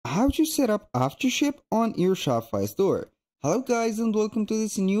to set up Aftership on your Shopify store. Hello guys and welcome to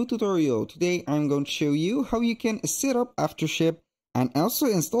this new tutorial. Today I'm going to show you how you can set up Aftership and also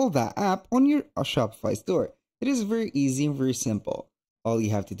install that app on your Shopify store. It is very easy and very simple. All you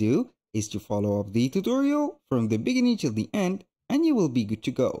have to do is to follow up the tutorial from the beginning to the end and you will be good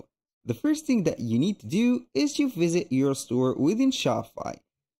to go. The first thing that you need to do is to visit your store within Shopify.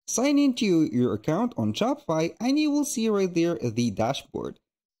 Sign into your account on Shopify and you will see right there the dashboard.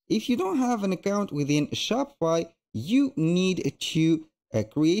 If you don't have an account within Shopify, you need to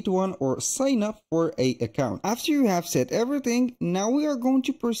create one or sign up for an account. After you have set everything, now we are going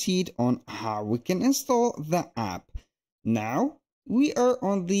to proceed on how we can install the app. Now we are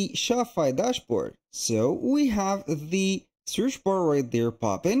on the Shopify dashboard. So we have the search bar right there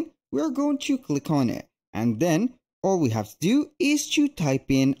popping. We are going to click on it and then all we have to do is to type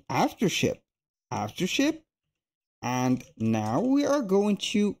in Aftership, and now we are going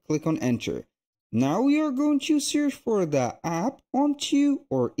to click on enter. Now we are going to search for the app onto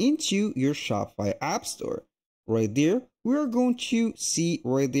or into your Shopify app store. Right there, we are going to see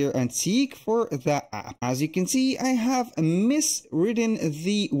right there and seek for the app. As you can see, I have miswritten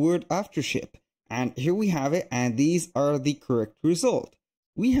the word Aftership, and here we have it, and these are the correct result.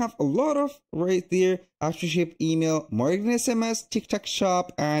 We have a lot of right there Aftership email, marketing SMS, TikTok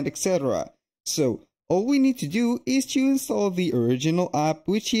shop, and etc. So all we need to do is to install the original app,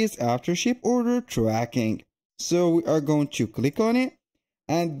 which is Aftership order tracking. So we are going to click on it,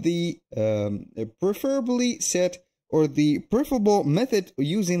 and the preferably set or the preferable method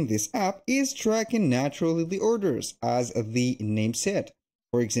using this app is tracking naturally the orders, as the name said.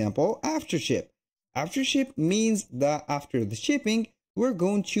 For example, Aftership. Aftership means that after the shipping, we're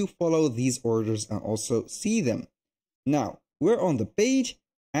going to follow these orders and also see them. Now we're on the page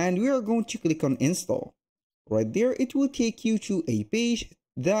and we are going to click on install. Right there, it will take you to a page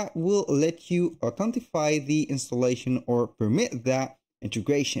that will let you authentify the installation or permit that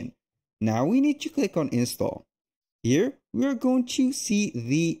integration. Now we need to click on install. Here we are going to see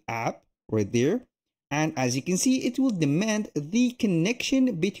the app right there, and as you can see, it will demand the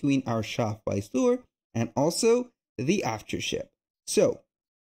connection between our Shopify store and also the Aftership. So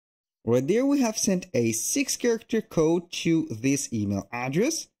right there, we have sent a 6-character code to this email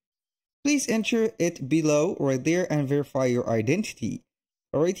address. Please enter it below right there and verify your identity.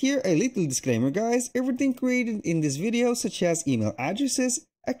 Right here, a little disclaimer guys, everything created in this video such as email addresses,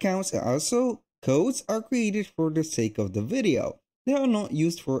 accounts, and also codes are created for the sake of the video. They are not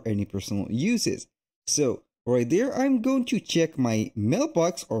used for any personal uses. So right there, I'm going to check my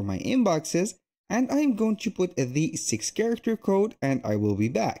mailbox or my inboxes, and I'm going to put the 6-character code and I will be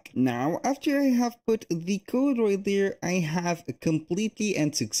back. Now, after I have put the code right there, I have completely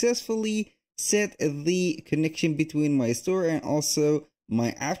and successfully set the connection between my store and also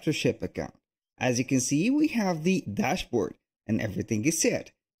my Aftership account. As you can see, we have the dashboard and everything is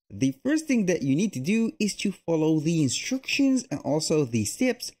set. The first thing that you need to do is to follow the instructions and also the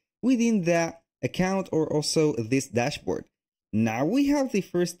steps within the account or also this dashboard. Now we have the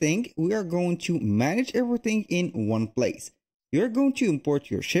first thing. We are going to manage everything in one place. You're going to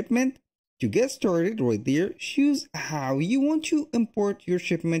import your shipment. To get started right there, choose how you want to import your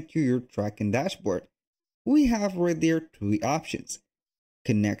shipment to your tracking dashboard. We have right there 3 options.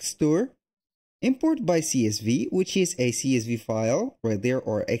 Connect store, import by CSV, which is a CSV file right there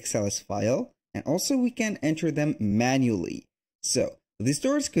or XLS file, and also we can enter them manually. So the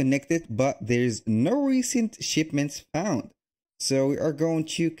store is connected, but there's no recent shipments found. So we are going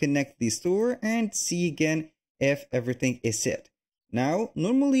to connect the store and see again if everything is set. Now,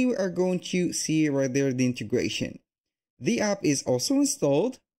 normally we are going to see right there the integration. The app is also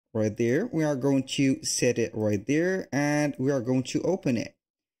installed right there. We are going to set it right there and we are going to open it.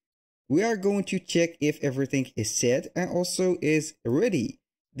 We are going to check if everything is set and also is ready.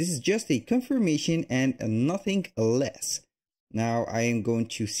 This is just a confirmation and nothing less. Now I am going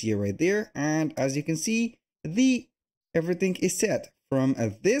to see it right there, and as you can see, everything is set. From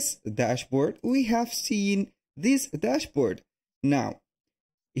this dashboard, we have seen this dashboard. Now,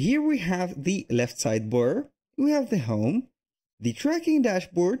 here we have the left sidebar, we have the home, the tracking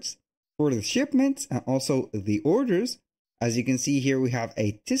dashboards for the shipments and also the orders. As you can see here, we have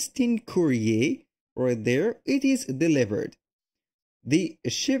a testing courier right there. It is delivered. The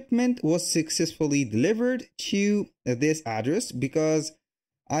shipment was successfully delivered to this address because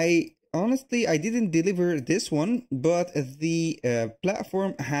honestly, I didn't deliver this one, but the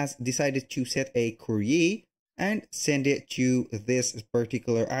platform has decided to set a courier and send it to this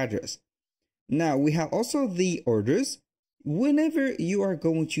particular address. Now we have also the orders. Whenever you are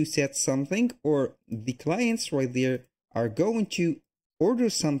going to set something or the clients right there are going to order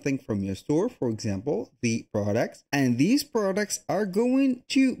something from your store, for example, the products, and these products are going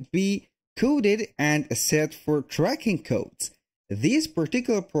to be coded and set for tracking codes. This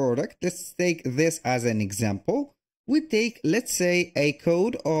particular product, let's take this as an example. We take, let's say, a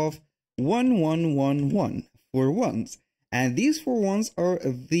code of 1111 for ones, and these for ones are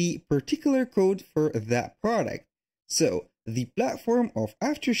the particular code for that product. So the platform of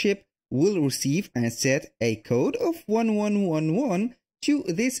Aftership will receive and set a code of 1111 to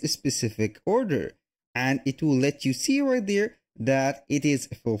this specific order, and it will let you see right there that it is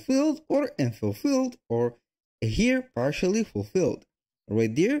fulfilled or unfulfilled, or here partially fulfilled.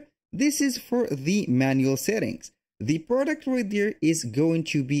 Right there, this is for the manual settings. The product right there is going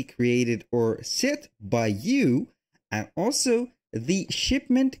to be created or set by you, and also the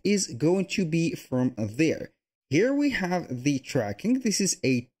shipment is going to be from there. Here we have the tracking. This is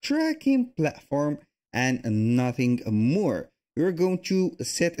a tracking platform and nothing more. We're going to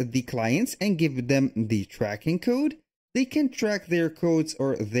set the clients and give them the tracking code. They can track their codes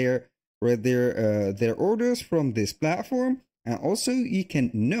or their orders from this platform, and also you can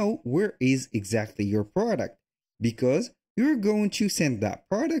know where is exactly your product, because you're going to send that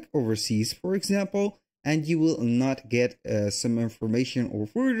product overseas, for example, and you will not get some information or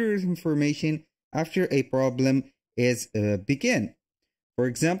further information after a problem is begin. For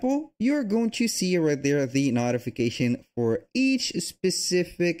example, you're going to see right there the notification for each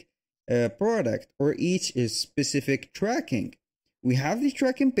specific product or each specific tracking. We have the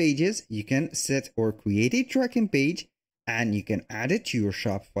tracking pages. You can set or create a tracking page and you can add it to your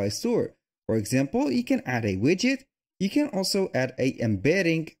Shopify store. For example, you can add a widget. You can also add a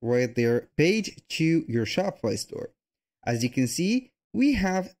embedding right there page to your Shopify store. As you can see, we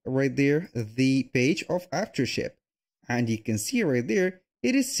have right there the page of Aftership, and you can see right there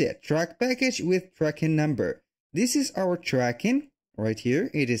it is set track package with tracking number. This is our tracking right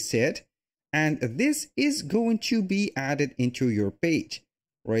here. It is set, and this is going to be added into your page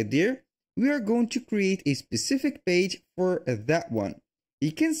right there. We are going to create a specific page for that one.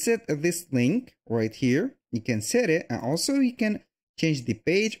 You can set this link right here. You can set it, and also you can change the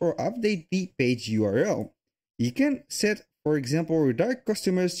page or update the page URL. You can set, for example, redirect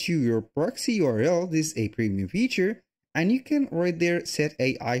customers to your proxy URL. This is a premium feature, and you can right there set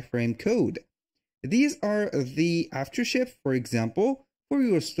a iframe code. These are the Aftership, for example, for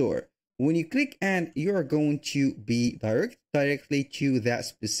your store. When you click, and you are going to be directly to that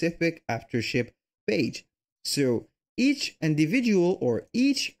specific Aftership page. So each individual or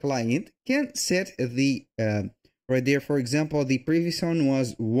each client can set the right there. For example, the previous one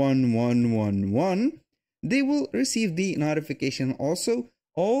was 1111. They will receive the notification, also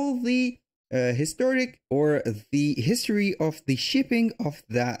all the historic or the history of the shipping of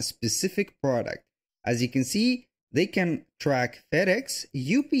that specific product. As you can see, they can track FedEx,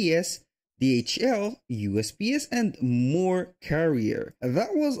 UPS, DHL, USPS, and more carrier.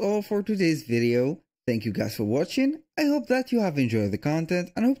 That was all for today's video. Thank you guys for watching. I hope that you have enjoyed the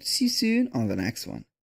content, and I hope to see you soon on the next one.